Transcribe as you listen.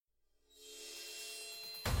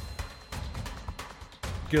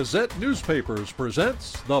Gazette Newspapers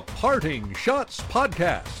presents the Parting Shots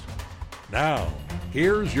Podcast. Now,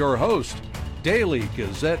 here's your host, Daily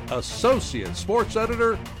Gazette Associate Sports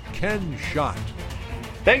Editor, Ken Schott.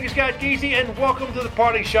 Thank you, Scott Geesey, and welcome to the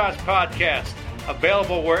Parting Shots Podcast.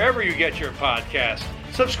 Available wherever you get your podcast.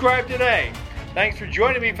 Subscribe today. Thanks for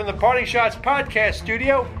joining me from the Parting Shots Podcast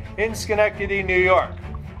studio in Schenectady, New York.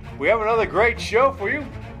 We have another great show for you.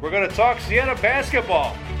 We're going to talk Siena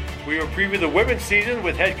basketball. We will preview the women's season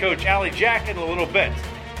with head coach Allie Jack in a little bit.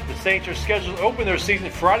 The Saints are scheduled to open their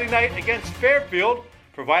season Friday night against Fairfield,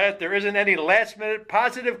 provided there isn't any last-minute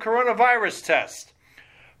positive coronavirus test.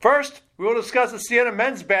 First, we will discuss the Siena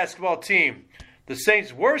men's basketball team. The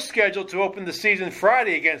Saints were scheduled to open the season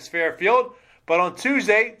Friday against Fairfield, but on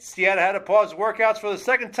Tuesday, Siena had to pause workouts for the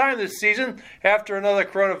second time this season after another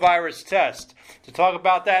coronavirus test. To talk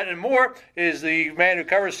about that and more is the man who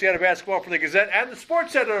covers Siena basketball for the Gazette and the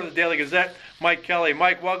sports editor of the Daily Gazette, Mike Kelly.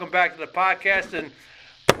 Mike, welcome back to the podcast. And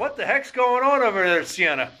what the heck's going on over there at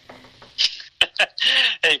Siena?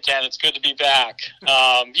 Hey, Ken, it's good to be back.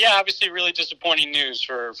 Obviously really disappointing news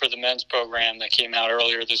for the men's program that came out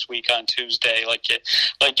earlier this week on Tuesday, like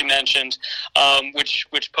you mentioned,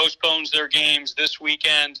 which postpones their games this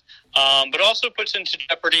weekend, but also puts into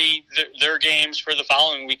jeopardy their games for the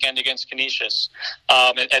following weekend against Canisius.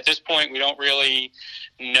 At this point, we don't really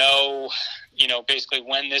know, basically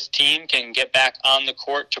when this team can get back on the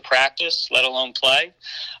court to practice, let alone play.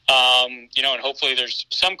 And hopefully there's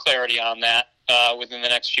some clarity on that within the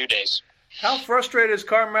next few days. How frustrated is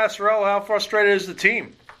Carmen Massarello? How frustrated is the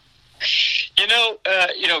team?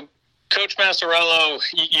 Coach Massarello,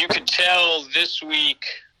 you could tell this week,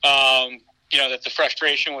 that the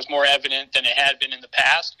frustration was more evident than it had been in the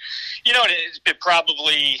past. It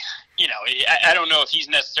probably, I don't know if he's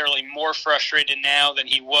necessarily more frustrated now than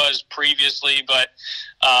he was previously, but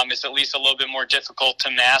it's at least a little bit more difficult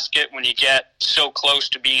to mask it when you get so close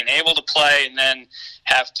to being able to play and then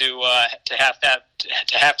have to have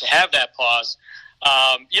that pause.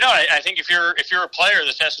 I think if you're a player,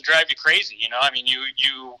 this has to drive you crazy.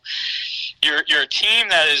 You're a team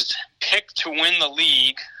that is picked to win the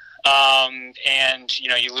league. And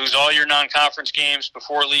you lose all your non-conference games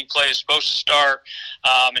before league play is supposed to start,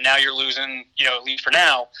 and now you're losing, at least for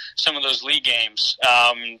now, some of those league games.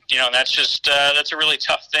 That's a really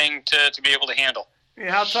tough thing to be able to handle.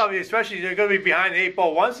 Yeah, how tough, especially they're going to be behind the 8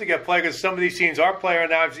 ball once they get played, because some of these teams are playing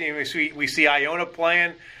now. We see Iona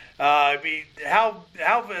playing. How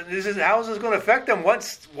is this going to affect them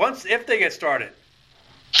once if they get started?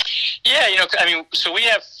 Yeah, so we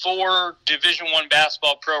have 4 Division I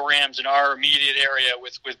basketball programs in our immediate area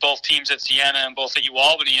with both teams at Siena and both at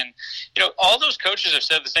UAlbany. And, all those coaches have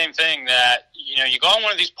said the same thing, that, you go on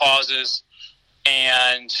one of these pauses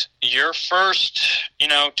and your first,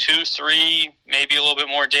 2, 3, maybe a little bit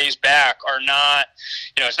more days back are not,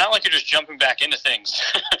 it's not like you're just jumping back into things.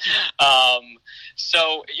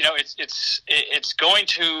 It's going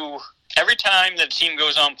to, every time that a team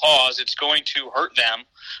goes on pause, it's going to hurt them.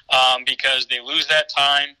 Because they lose that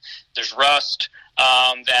time, there's rust.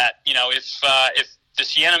 If the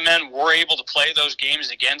Siena men were able to play those games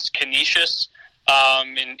against Canisius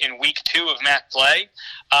in week 2 of MAC play,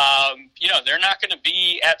 they're not going to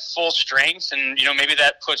be at full strength, and maybe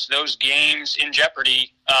that puts those games in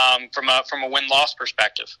jeopardy from a win-loss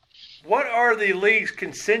perspective. What are the league's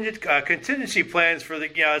contingency plans for the?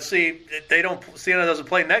 Siena doesn't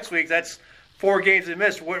play next week. That's 4 games they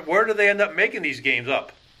missed. Where do they end up making these games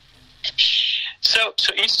up? So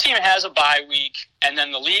each team has a bye week, and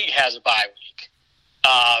then the league has a bye week.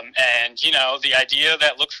 The idea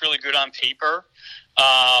that looks really good on paper,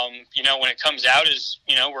 when it comes out is,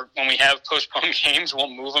 when we have postponed games, we'll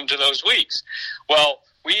move them to those weeks. Well,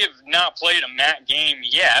 we have not played a MAC game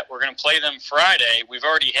yet. We're going to play them Friday. We've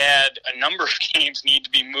already had a number of games need to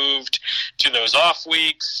be moved to those off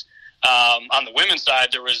weeks. On the women's side,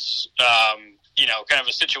 there was, kind of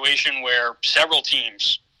a situation where several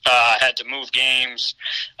teams had to move games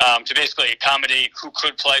to basically accommodate who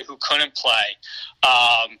could play, who couldn't play.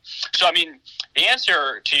 The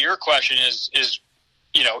answer to your question is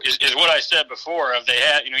what I said before. Of they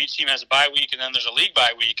had, each team has a bye week, and then there's a league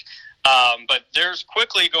bye week. But there's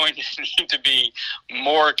quickly going to need to be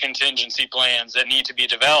more contingency plans that need to be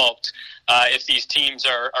developed if these teams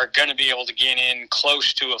are going to be able to get in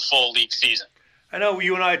close to a full league season. I know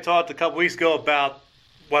you and I talked a couple weeks ago about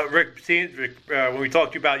what Rick Pitino, when we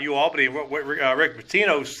talked to you about UAlbany, what Rick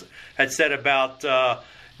Pitino had said about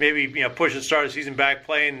maybe push the start of the season back,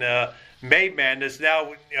 playing May Madness.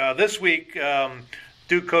 Now this week,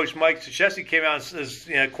 Duke coach Mike Krzyzewski came out and is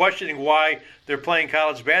questioning why they're playing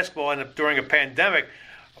college basketball during a pandemic.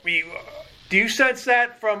 I mean, Do you sense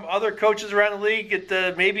that from other coaches around the league that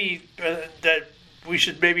that we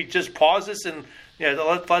should maybe just pause this and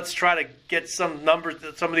let's try to get some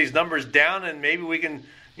of these numbers down, and maybe we can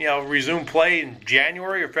resume play in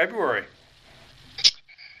January or February?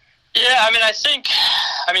 Yeah, I think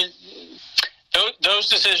those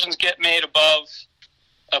decisions get made above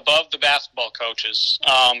the basketball coaches.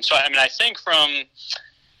 So I think from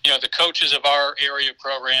the coaches of our area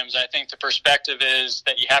programs, I think the perspective is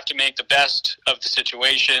that you have to make the best of the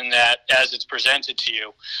situation that as it's presented to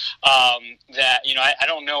you. I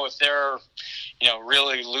don't know if they're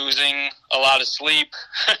really losing a lot of sleep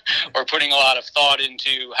or putting a lot of thought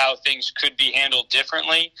into how things could be handled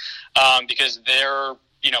differently, because their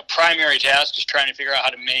primary task is trying to figure out how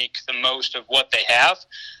to make the most of what they have.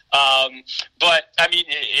 But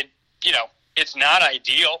it's not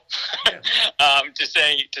ideal, to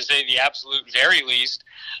say the absolute very least.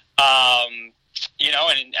 And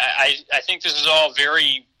I think this is all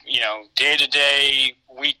very day to day,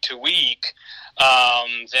 week to week.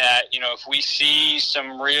 That if we see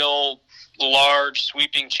some real large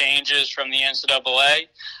sweeping changes from the NCAA,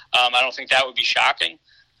 I don't think that would be shocking.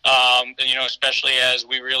 Especially as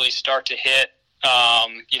we really start to hit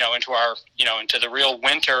into the real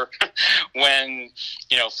winter when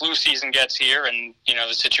flu season gets here, and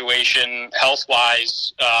the situation health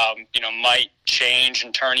wise might change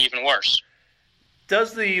and turn even worse.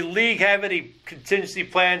 Does the league have any contingency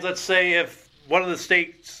plans? Let's say if one of the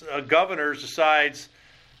state's governors decides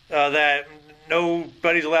that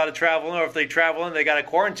nobody's allowed to travel, or if they travel in, they got to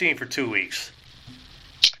quarantine for 2 weeks.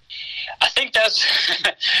 I think that's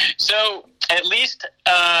so. At least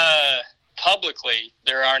publicly,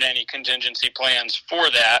 there aren't any contingency plans for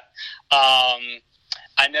that.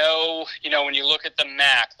 I know, when you look at the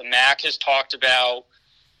MAC has talked about,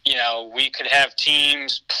 we could have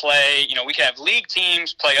teams play. We could have league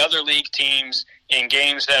teams play other league teams in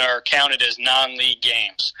games that are counted as non-league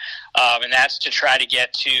games, and that's to try to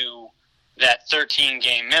get to that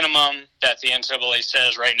 13-game minimum that the NCAA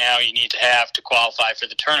says right now you need to have to qualify for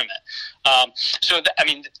the tournament.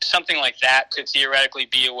 Something like that could theoretically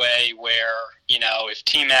be a way where, if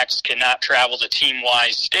Team X cannot travel to Team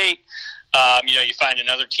Y's state, you find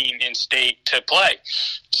another team in state to play.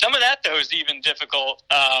 Some of that, though, is even difficult.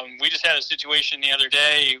 We just had a situation the other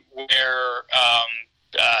day where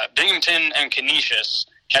Binghamton and Canisius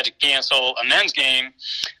had to cancel a men's game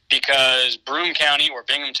because Broome County, where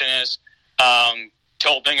Binghamton is,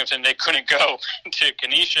 told Binghamton they couldn't go to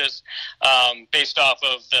Canisius based off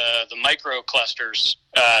of the micro-clusters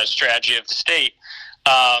strategy of the state.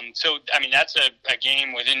 That's a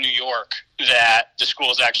game within New York that the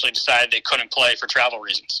schools actually decided they couldn't play for travel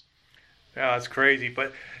reasons. Yeah, that's crazy.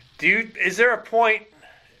 But is there a point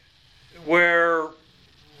where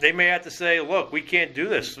they may have to say, look, we can't do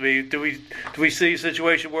this? Do we see a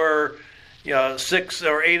situation where 6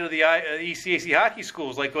 or 8 of the ECAC hockey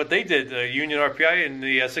schools, like what they did, the Union RPI and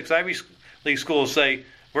the 6 Ivy League schools, say,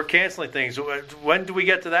 we're canceling things? When do we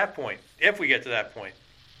get to that point, if we get to that point?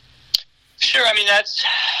 Sure. I think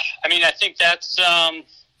that's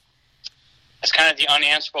kind of the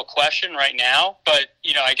unanswerable question right now. But,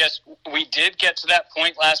 I guess we did get to that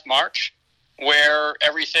point last March where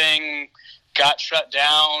everything got shut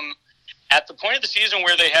down at the point of the season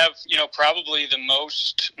where they have, probably the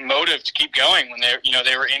most motive to keep going when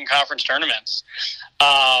they were in conference tournaments.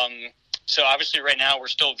 So obviously right now we're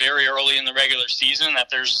still very early in the regular season, that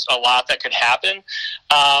there's a lot that could happen.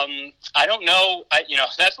 I don't know.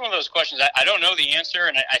 That's one of those questions. I don't know the answer.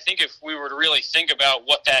 And I think if we were to really think about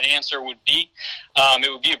what that answer would be,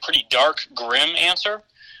 it would be a pretty dark, grim answer.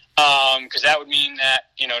 Because that would mean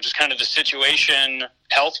that, just kind of the situation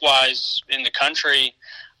health-wise in the country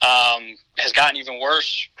has gotten even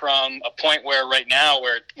worse from a point where right now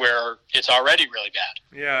where it's already really bad.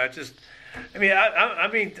 Yeah,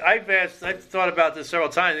 I've thought about this several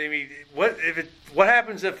times. What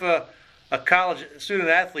happens if a college student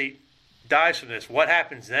athlete dies from this? What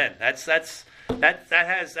happens then? That's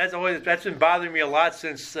been bothering me a lot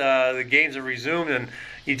since the games have resumed, and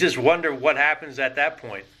you just wonder what happens at that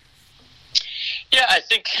point. Yeah, I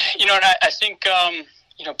think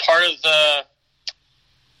part of the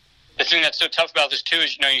thing that's so tough about this too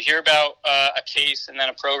is you hear about a case and then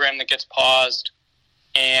a program that gets paused,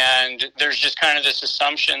 and there's just kind of this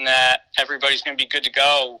assumption that everybody's going to be good to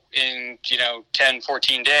go in 10,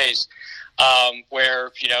 14 days,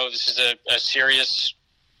 where this is a serious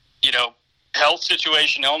health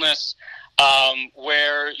situation, illness,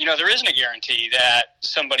 where there isn't a guarantee that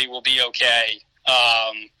somebody will be okay,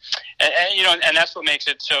 and that's what makes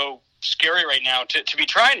it so scary right now to be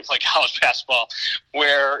trying to play college basketball,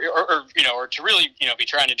 or to really be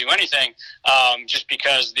trying to do anything, just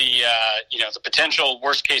because the potential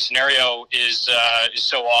worst case scenario is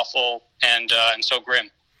so awful and so grim.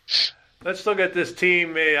 Let's look at this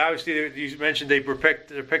team. Obviously, you mentioned they're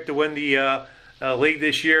picked to win the league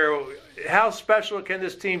this year. How special can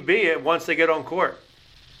this team be once they get on court?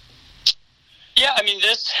 Yeah,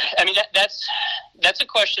 that's a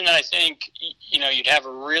question that I think you'd have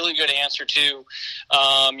a really good answer to.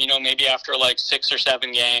 Maybe after like 6 or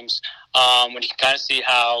 7 games, when you can kind of see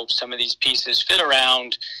how some of these pieces fit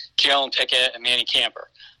around Jalen Pickett and Manny Camper.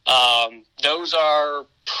 Those are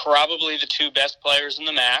probably the 2 best players in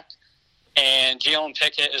the MAC, and Jalen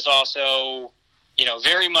Pickett is also,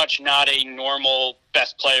 very much not a normal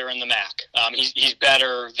best player in the MAC. He's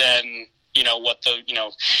better than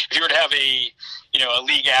if you were to have a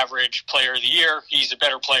league average player of the year, he's a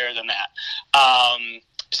better player than that.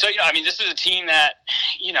 This is a team that,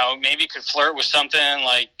 maybe could flirt with something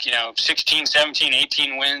like, 16, 17,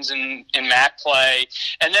 18 wins in MAC play.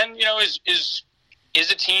 And then, is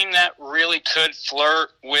a team that really could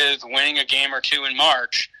flirt with winning a game or 2 in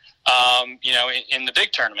March, in the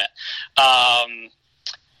big tournament.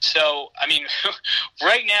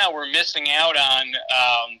 Right now we're missing out on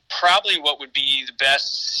probably what would be the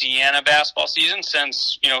best Siena basketball season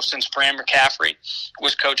since Fran McCaffrey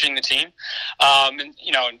was coaching the team.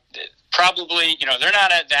 Probably, they're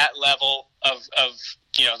not at that level of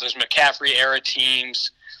those McCaffrey era teams,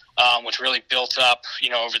 which really built up,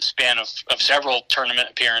 over the span of several tournament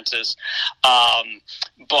appearances.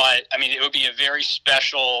 But it would be a very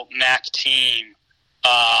special MAC team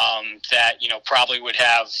that probably would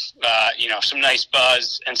have some nice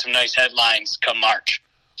buzz and some nice headlines come March.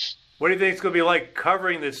 What do you think it's going to be like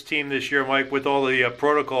covering this team this year, Mike, with all the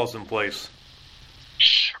protocols in place?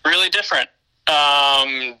 Really different.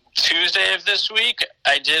 Tuesday of this week,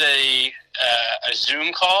 I did a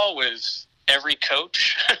Zoom call with every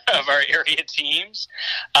coach of our area teams.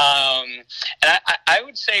 And I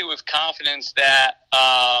would say with confidence that,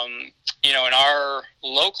 in our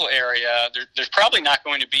local area, there's probably not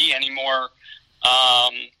going to be any more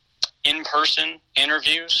in-person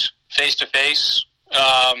interviews, face-to-face,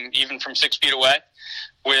 even from 6 feet away,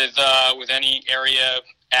 with any area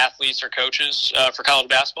athletes or coaches for college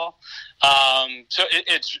basketball. So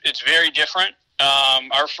it's very different.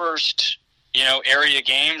 Our first area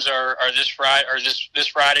games are this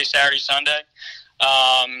Friday, Saturday, Sunday.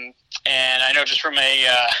 And I know just from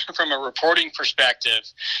a reporting perspective,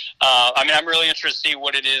 I'm really interested to see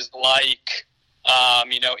what it is like,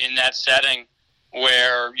 in that setting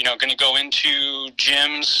where, going to go into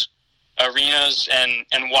gyms, arenas,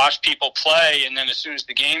 and watch people play. And then as soon as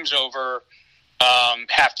the game's over,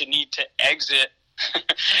 have to need to exit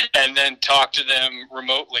and then talk to them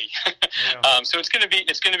remotely. Yeah. So it's going to be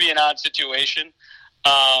an odd situation.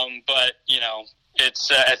 But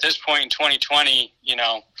it's at this point in 2020,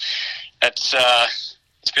 it's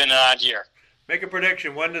been an odd year. Make a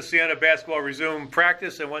prediction. When does Siena basketball resume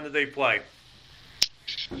practice, and when do they play?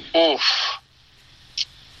 Oof.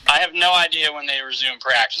 I have no idea when they resume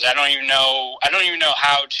practice. I don't even know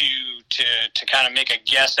how to kind of make a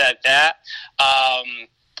guess at that.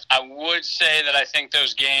 I would say that I think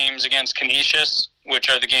those games against Canisius, which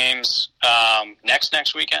are the games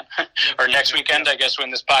next weekend or next weekend, I guess,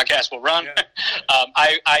 when this podcast will run. Yeah.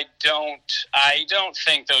 I don't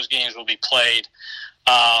think those games will be played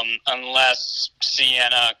unless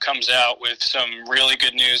Siena comes out with some really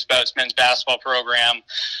good news about its men's basketball program,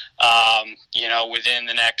 within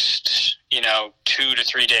the next 2 to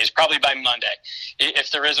 3 days, probably by Monday.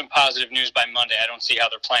 If there isn't positive news by Monday, I don't see how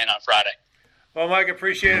they're playing on Friday. Well, Mike,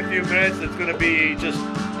 appreciate a few minutes. It's going to be just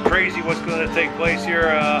crazy what's going to take place here.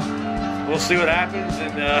 We'll see what happens,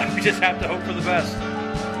 and we just have to hope for the best.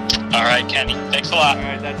 All right, Kenny. Thanks a lot. All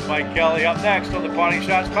right, that's Mike Kelly. Up next on the Parting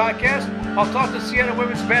Shots podcast, I'll talk to Siena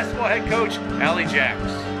women's basketball head coach Allie Jacks.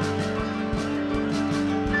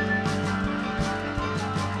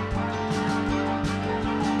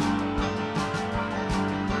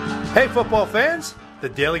 Hey, football fans. The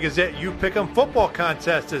Daily Gazette You Pick'em football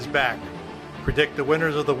contest is back. Predict the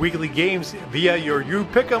winners of the weekly games via your You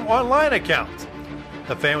Pick'em online account.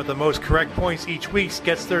 The fan with the most correct points each week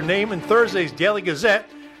gets their name in Thursday's Daily Gazette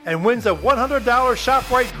and wins a $100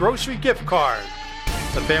 ShopRite grocery gift card.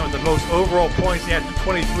 The fan with the most overall points after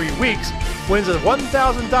 23 weeks wins a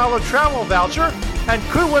 $1,000 travel voucher and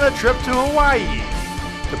could win a trip to Hawaii.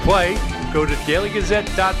 To play, go to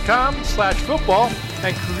dailygazette.com/football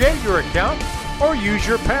and create your account or use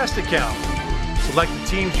your past account. Select the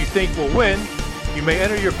teams you think will win. You may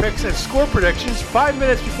enter your picks and score predictions 5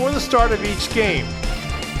 minutes before the start of each game.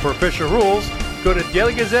 For official rules, go to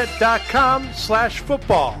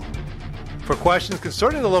dailygazette.com/football. For questions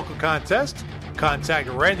concerning the local contest, contact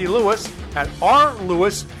Randy Lewis at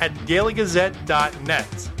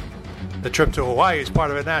rlewis@dailygazette.net. The trip to Hawaii is part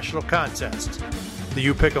of a national contest. The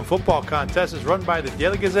U Pick'em football contest is run by the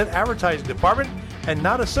Daily Gazette Advertising Department and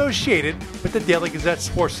not associated with the Daily Gazette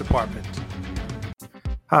Sports Department.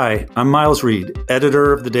 Hi, I'm Miles Reed,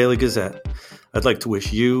 editor of the Daily Gazette. I'd like to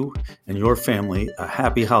wish you and your family a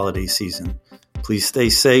happy holiday season. Please stay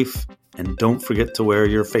safe and don't forget to wear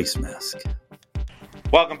your face mask.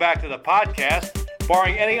 Welcome back to the podcast.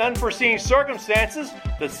 Barring any unforeseen circumstances,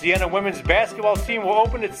 the Siena women's basketball team will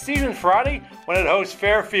open its season Friday when it hosts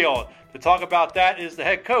Fairfield. To talk about that is the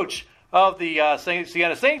head coach of the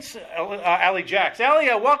Siena Saints, Allie Jacks. Allie,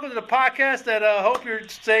 welcome to the podcast, and hope you're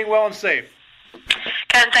staying well and safe.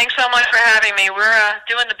 Ken, thanks so much for having me. We're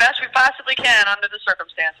doing the best we possibly can under the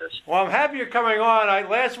circumstances. Well, I'm happy you're coming on.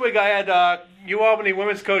 Last week I had UAlbany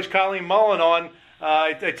women's coach Colleen Mullen on.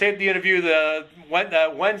 I taped the interview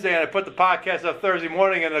Wednesday, and I put the podcast up Thursday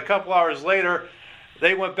morning, and a couple hours later,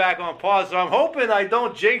 they went back on pause. So I'm hoping I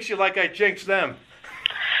don't jinx you like I jinxed them.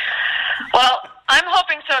 Well, I'm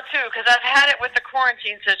hoping so, too, because I've had it with the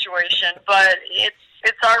quarantine situation, but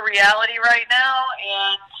it's our reality right now,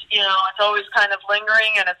 and, it's always kind of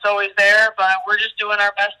lingering, and it's always there, but we're just doing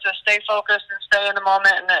our best to stay focused and stay in the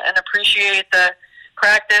moment and appreciate the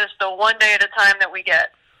practice, the one day at a time that we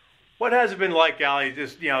get. What has it been like, Allie?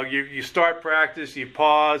 Just, you start practice, you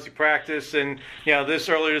pause, you practice, and,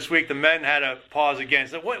 earlier this week, the men had a pause again.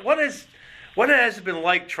 So what has it been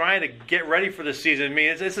like trying to get ready for the season? I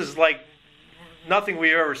mean, this is like nothing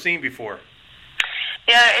we've ever seen before.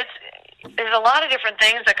 Yeah, there's a lot of different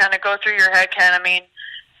things that kind of go through your head, Ken. I mean,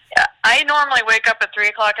 I normally wake up at 3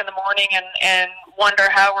 o'clock in the morning and wonder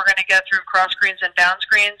how we're going to get through cross screens and down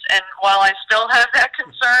screens. And while I still have that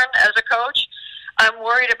concern as a coach, I'm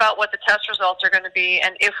worried about what the test results are going to be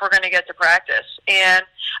and if we're going to get to practice. And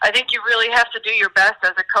I think you really have to do your best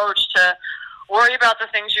as a coach to worry about the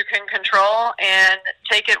things you can control and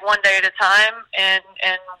take it one day at a time and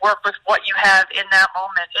work with what you have in that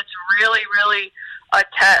moment. It's really, really a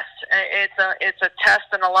test. It's a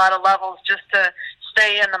test in a lot of levels just to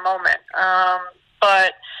stay in the moment.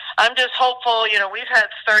 But I'm just hopeful. We've had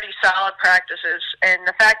 30 solid practices, and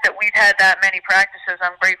the fact that we've had that many practices,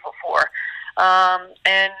 I'm grateful for.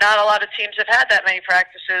 And not a lot of teams have had that many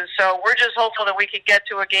practices, so we're just hopeful that we can get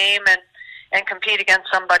to a game and compete against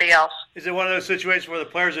somebody else. Is it one of those situations where the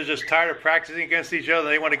players are just tired of practicing against each other and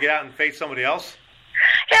they want to get out and face somebody else?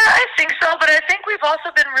 Yeah, I think so, but I think we've also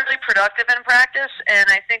been really productive in practice, and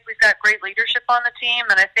I think we've got great leadership on the team,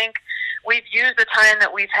 and I think we've used the time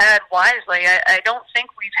that we've had wisely. I don't think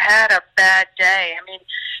we've had a bad day. I mean,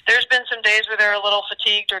 there's been some days where they're a little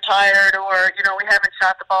fatigued or tired, or, we haven't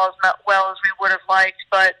shot the ball as well as we would have liked,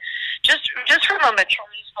 but just from a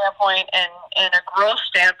maturity standpoint and a growth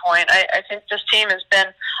standpoint, I think this team has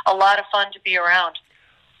been a lot of fun to be around.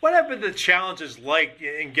 What have been the challenges like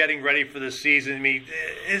in getting ready for the season? I mean,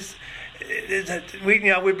 we've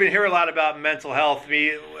been hearing a lot about mental health. I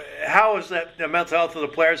mean, how is that the mental health of the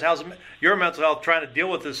players? How's your mental health trying to deal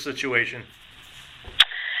with this situation?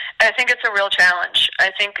 I think it's a real challenge. I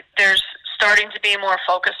think there's starting to be more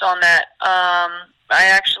focus on that.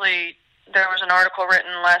 There was an article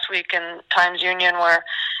written last week in Times Union where,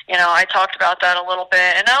 I talked about that a little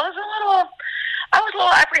bit, and I was a little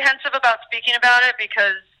apprehensive about speaking about it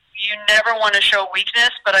because you never want to show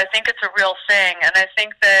weakness, but I think it's a real thing, and I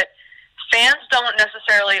think that fans don't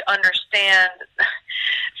necessarily understand.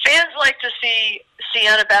 Fans like to see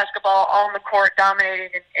Siena basketball on the court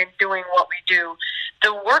dominating and doing what we do.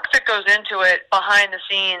 The work that goes into it behind the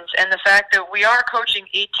scenes and the fact that we are coaching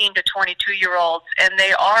 18 to 22-year-olds and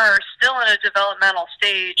they are still in a developmental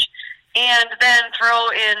stage, and then throw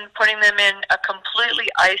in putting them in a completely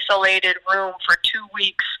isolated room for 2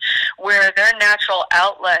 weeks where their natural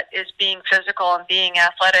outlet is being physical and being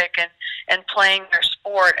athletic and playing their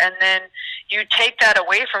sport, and then you take that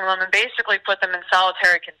away from them and basically put them in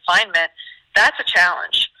solitary confinement. That's a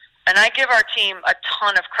challenge. And I give our team a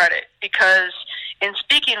ton of credit because in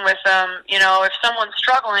speaking with them, if someone's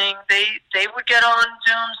struggling, they would get on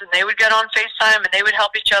Zooms and they would get on FaceTime and they would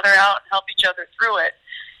help each other out and help each other through it.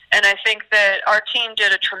 And I think that our team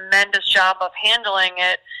did a tremendous job of handling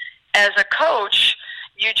it. As a coach,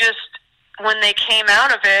 when they came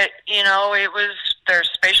out of it, it was their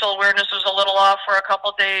spatial awareness was a little off for a couple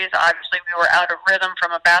of days. Obviously, we were out of rhythm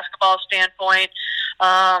from a basketball standpoint.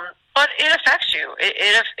 But it affects you.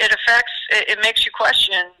 It makes you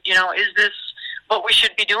question, is this what we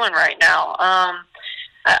should be doing right now?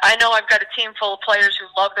 I know I've got a team full of players who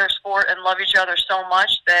love their sport and love each other so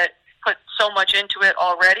much that put so much into it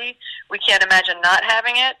already. We can't imagine not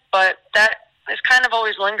having it, but that is kind of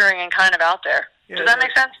always lingering and kind of out there. Yeah, does that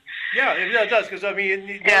make sense? Yeah, it does. Because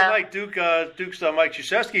like Duke's Mike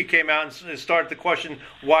Krzyzewski came out and started to question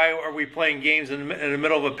why are we playing games in the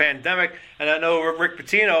middle of a pandemic. And I know Rick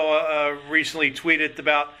Pitino recently tweeted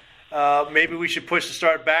about maybe we should push the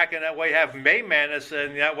start back and that way have May Madness,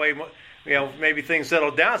 and that way maybe things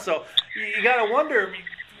settle down. So you got to wonder.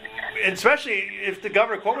 Especially if the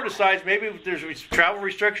Governor Cuomo decides maybe there's travel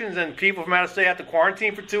restrictions and people from out of state have to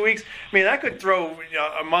quarantine for 2 weeks. I mean, that could throw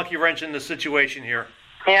a monkey wrench in the situation here.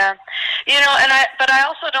 Yeah, but I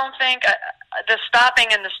also don't think the stopping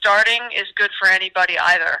and the starting is good for anybody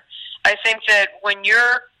either. I think that when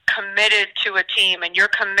you're committed to a team and you're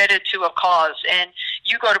committed to a cause and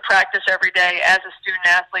you go to practice every day as a student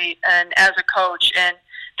athlete and as a coach and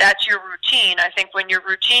that's your routine. I think when your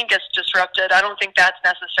routine gets disrupted, I don't think that's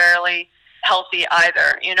necessarily healthy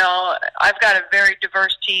either. I've got a very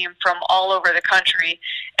diverse team from all over the country,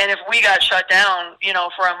 and if we got shut down,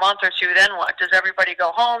 for a month or two, then what? Does everybody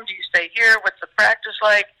go home? Do you stay here? What's the practice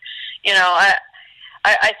like?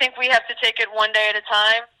 I think we have to take it one day at a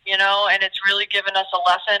time, and it's really given us a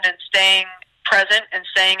lesson in staying present and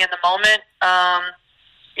staying in the moment.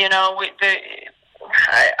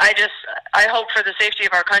 I hope for the safety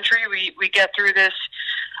of our country we get through this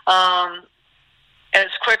as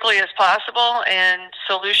quickly as possible, and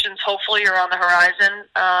solutions hopefully are on the horizon.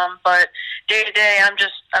 But day to day,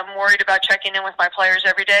 I'm worried about checking in with my players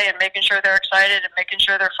every day and making sure they're excited and making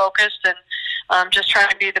sure they're focused and just trying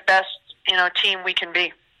to be the best team we can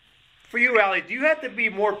be. For you, Allie, do you have to be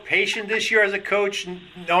more patient this year as a coach,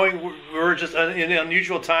 knowing we're just in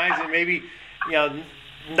unusual times and maybe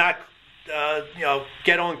not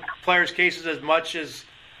get on players' cases as much as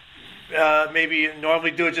maybe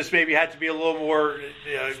normally do? It just maybe had to be a little more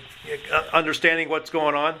understanding what's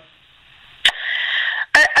going on?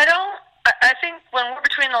 I think when we're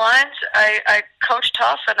between the lines, I coach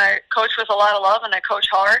tough and I coach with a lot of love and I coach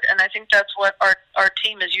hard, and I think that's what our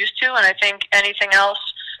team is used to, and I think anything else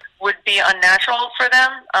would be unnatural for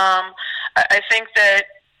them. I think that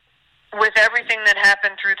with everything that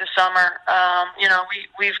happened through the summer,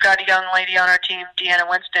 we've got a young lady on our team, Deanna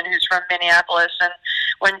Winston, who's from Minneapolis, and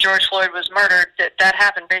when George Floyd was murdered, that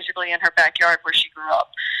happened basically in her backyard where she grew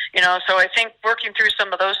up. So I think working through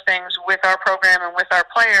some of those things with our program and with our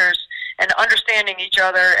players and understanding each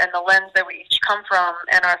other and the lens that we each come from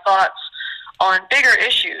and our thoughts on bigger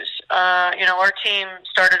issues. Our team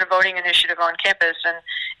started a voting initiative on campus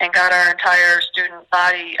and got our entire student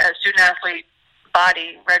athlete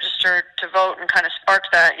body registered to vote and kind of sparked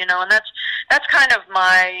that, and that's kind of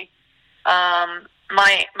my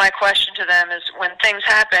question to them is when things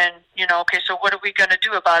happen, okay, so what are we going to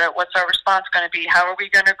do about it? What's our response going to be? How are we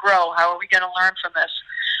going to grow? How are we going to learn from this?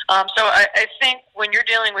 So I think when you're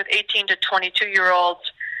dealing with 18 to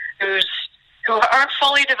 22-year-olds who aren't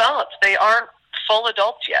fully developed, they aren't full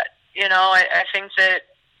adults yet. I think that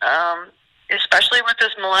especially with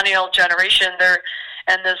this millennial generation,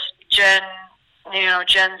 and this Gen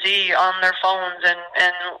Z on their phones and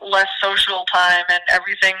less social time and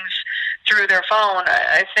everything's through their phone.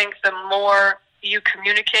 I think the more you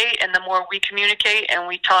communicate and the more we communicate and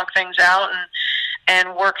we talk things out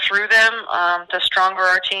and work through them, the stronger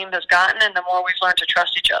our team has gotten and the more we've learned to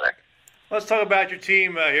trust each other. Let's talk about your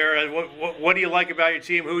team here. What do you like about your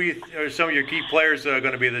team? Who are some of your key players going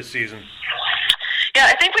to be this season? Yeah,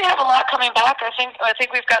 I think we have a lot coming back. I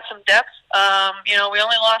think we've got some depth. We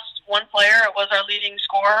only lost one player. It was our leading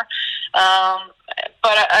scorer.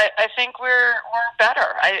 But I think we're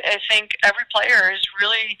better. I think every player has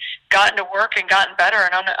really gotten to work and gotten better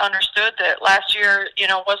and understood that last year,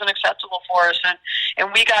 wasn't acceptable for us. And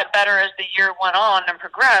we got better as the year went on and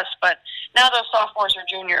progressed. But now those sophomores are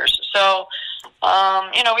juniors. So,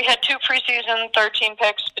 we had 2 preseason 13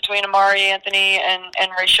 picks between Amari Anthony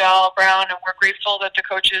and Rachel Brown, and we're grateful that the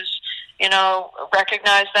coaches,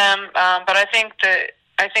 recognize them. But I think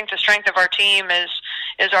the strength of our team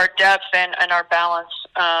is our depth and our balance.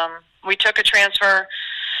 We took a transfer,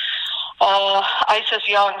 Isis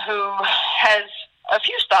Young, who has a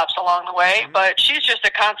few stops along the way, but she's just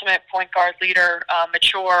a consummate point guard leader,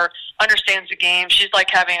 mature, understands the game. She's like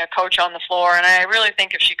having a coach on the floor, and I really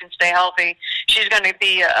think if she can stay healthy, she's going to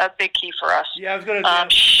be a big key for us. Yeah, I was going to.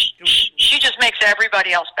 She just makes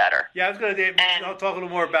everybody else better. Yeah, I was going to. I'll talk a little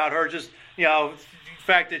more about her. Just the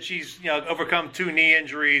fact that she's overcome 2 knee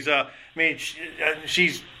injuries.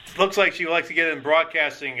 She's looks like she likes to get in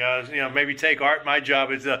broadcasting. Maybe take my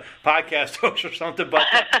job as a podcast host or something. But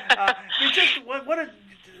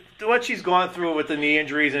what she's gone through with the knee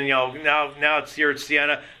injuries, and now it's here at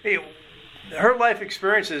Siena. Her life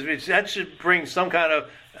experiences, that should bring some kind of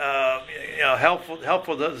helpful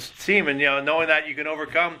to the team, and knowing that you can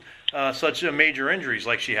overcome such major injuries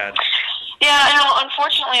like she had. Yeah,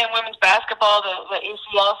 unfortunately in women's basketball, the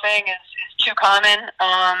ACL thing is too common.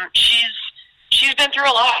 She's been through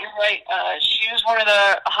a lot. You're right. She was one of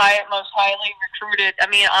the most highly recruited. I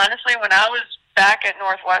mean, honestly, when I was back at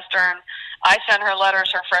Northwestern, I sent her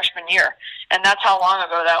letters her freshman year, and that's how long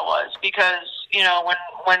ago that was. Because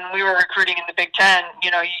when we were recruiting in the Big Ten,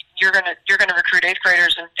 you're gonna recruit 8th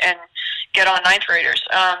graders and get on 9th graders.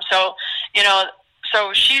 So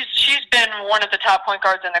she's been one of the top point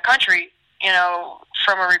guards in the country,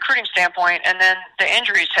 from a recruiting standpoint, and then the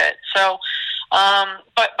injuries hit. So,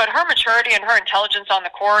 but her maturity and her intelligence on the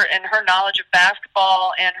court and her knowledge of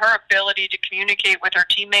basketball and her ability to communicate with her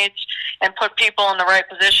teammates and put people in the right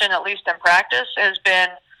position, at least in practice, has been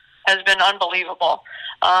unbelievable.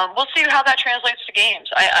 We'll see how that translates to games.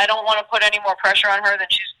 I don't want to put any more pressure on her than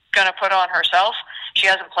she's going to put on herself. She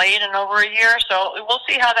hasn't played in over a year, so we'll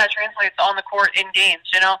see how that translates on the court in games.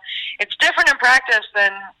 It's different in practice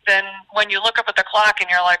than when you look up at the clock and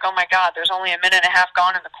you're like, oh my God, there's only a minute and a half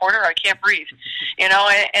gone in the quarter. I can't breathe. And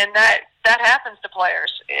that happens to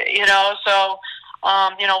players. So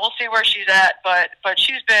we'll see where she's at, but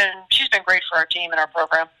she's been great for our team and our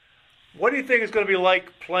program. What do you think it's going to be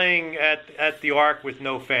like playing at the Arc with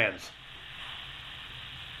no fans?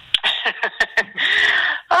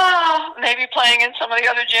 Maybe playing in some of the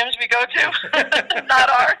other gyms we go to, not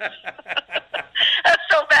ours. That's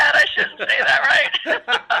so bad. I shouldn't say that, right?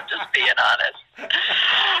 I'm just being honest.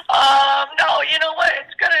 No, you know what?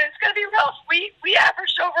 It's gonna be rough. We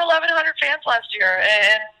averaged over 1,100 fans last year,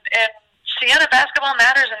 and Siena basketball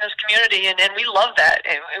matters in this community, and we love that,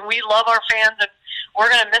 and we love our fans, and we're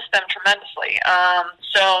going to miss them tremendously. I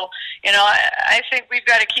think we've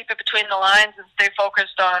got to keep it between the lines and stay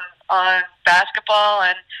focused on basketball.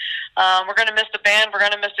 And we're going to miss the band. We're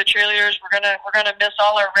going to miss the cheerleaders. We're going to miss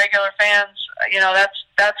all our regular fans.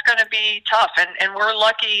 That's going to be tough. And we're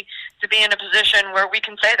lucky to be in a position where we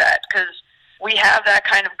can say that, because we have that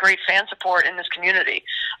kind of great fan support in this community.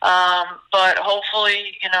 But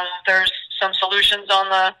hopefully, there's some solutions on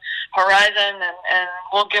the horizon, and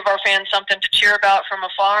we'll give our fans something to cheer about from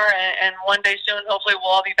afar, and one day soon, hopefully, we'll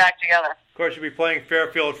all be back together. Of course, you'll be playing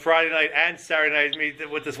Fairfield Friday night and Saturday night. I mean,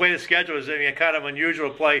 with this way the schedule is, kind of unusual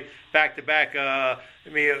to play back-to-back. How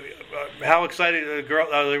excited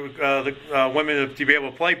the women to be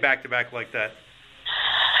able to play back-to-back like that?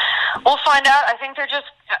 We'll find out. I think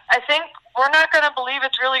we're not going to believe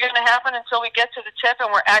it's really going to happen until we get to the tip and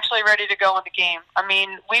we're actually ready to go in the game. I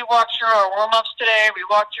mean, we walked through our warm-ups today. We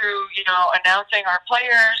walked through, announcing our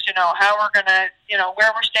players, how we're going to,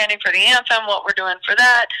 where we're standing for the anthem, what we're doing for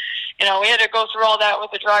that. We had to go through all that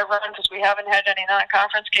with the dry run because we haven't had any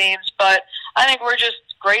non-conference games. But I think we're just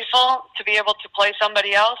grateful to be able to play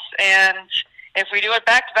somebody else. And if we do it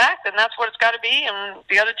back-to-back, then that's what it's got to be. And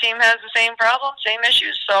the other team has the same problem, same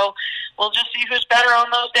issues. So we'll just see who's better on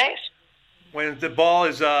those days. When the ball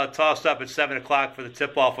is tossed up at 7 o'clock for the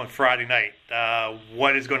tip-off on Friday night,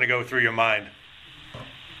 what is going to go through your mind?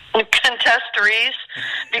 Contest threes,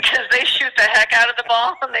 because they shoot the heck out of the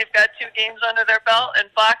ball, and they've got 2 games under their belt and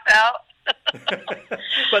boxed out.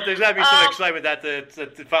 But there's got to be some excitement that you're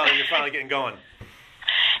finally getting going.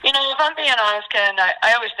 If I'm being honest, Ken,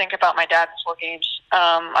 I always think about my dad before games.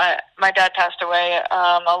 My dad passed away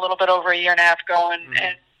a little bit over a year and a half ago,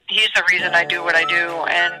 and he's the reason I do what I do,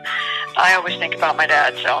 and I always think about my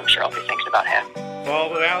dad, so I'm sure I'll be thinking about him.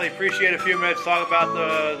 Well, Allie, appreciate a few minutes talk about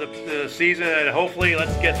the season, and hopefully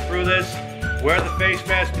let's get through this. Wear the face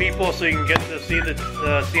mask, people, so you can get to see the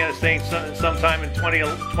Siena Saints sometime in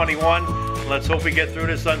 2021. Let's hope we get through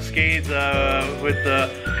this unscathed with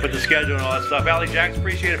the schedule and all that stuff. Allie Jacks,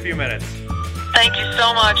 appreciate a few minutes. Thank you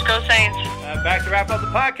so much. Go Saints. Back to wrap up the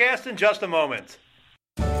podcast in just a moment.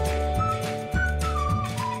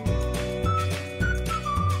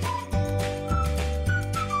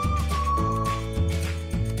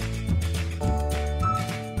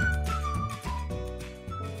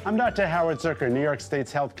 I'm Dr. Howard Zucker, New York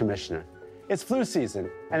State's health commissioner. It's flu season,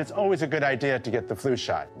 and it's always a good idea to get the flu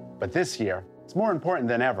shot. But this year, it's more important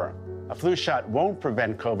than ever. A flu shot won't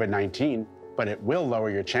prevent COVID-19, but it will lower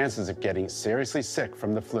your chances of getting seriously sick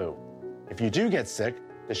from the flu. If you do get sick,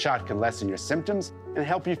 the shot can lessen your symptoms and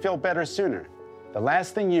help you feel better sooner. The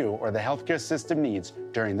last thing you or the healthcare system needs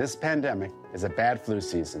during this pandemic is a bad flu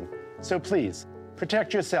season. So please,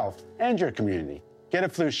 protect yourself and your community. Get a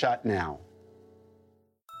flu shot now.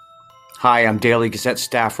 Hi, I'm Daily Gazette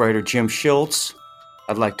staff writer Jim Schultz.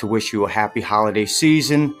 I'd like to wish you a happy holiday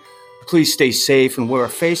season. Please stay safe and wear a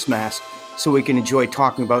face mask so we can enjoy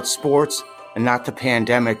talking about sports and not the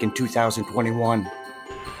pandemic in 2021.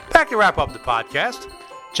 Back to wrap up the podcast.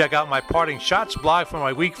 Check out my Parting Shots blog for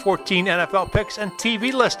my Week 14 NFL picks and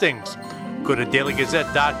TV listings. Go to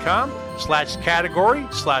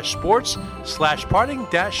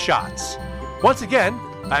dailygazette.com/category/sports/parting-shots. Once again,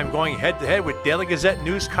 I'm going head-to-head with Daily Gazette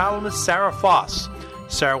News columnist Sarah Foss.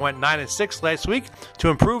 Sarah went 9-6 last week to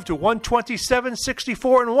improve to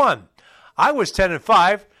 127-64-1. I was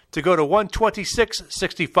 10-5 to go to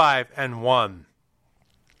 126-65-1.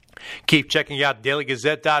 Keep checking out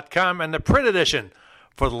dailygazette.com and the print edition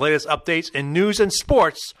for the latest updates in news and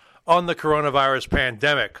sports on the coronavirus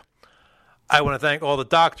pandemic. I want to thank all the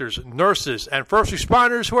doctors, nurses, and first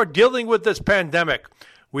responders who are dealing with this pandemic.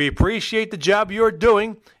 We appreciate the job you're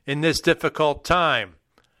doing in this difficult time.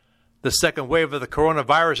 The second wave of the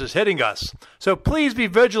coronavirus is hitting us, so please be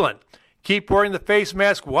vigilant. Keep wearing the face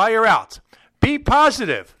mask while you're out. Be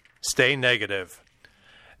positive. Stay negative.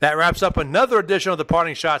 That wraps up another edition of the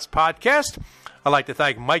Parting Shots podcast. I'd like to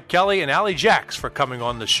thank Mike Kelly and Allie Jacks for coming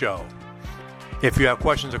on the show. If you have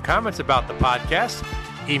questions or comments about the podcast,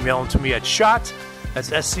 email them to me at shot, that's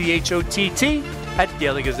SCHOTT, at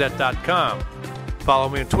dailygazette.com. Follow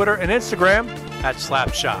me on Twitter and Instagram at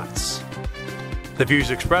slapshots. The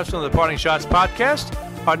views expressed on the Parting Shots podcast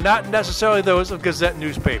are not necessarily those of Gazette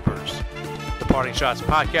newspapers. The Parting Shots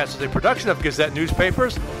podcast is a production of Gazette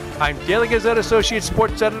newspapers. I'm Daily Gazette Associate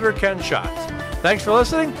Sports Editor Ken Schott. Thanks for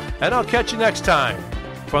listening, and I'll catch you next time.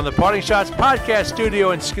 From the Parting Shots podcast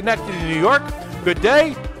studio in Schenectady, New York, good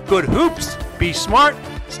day, good hoops, be smart,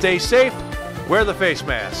 stay safe, wear the face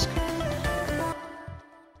mask.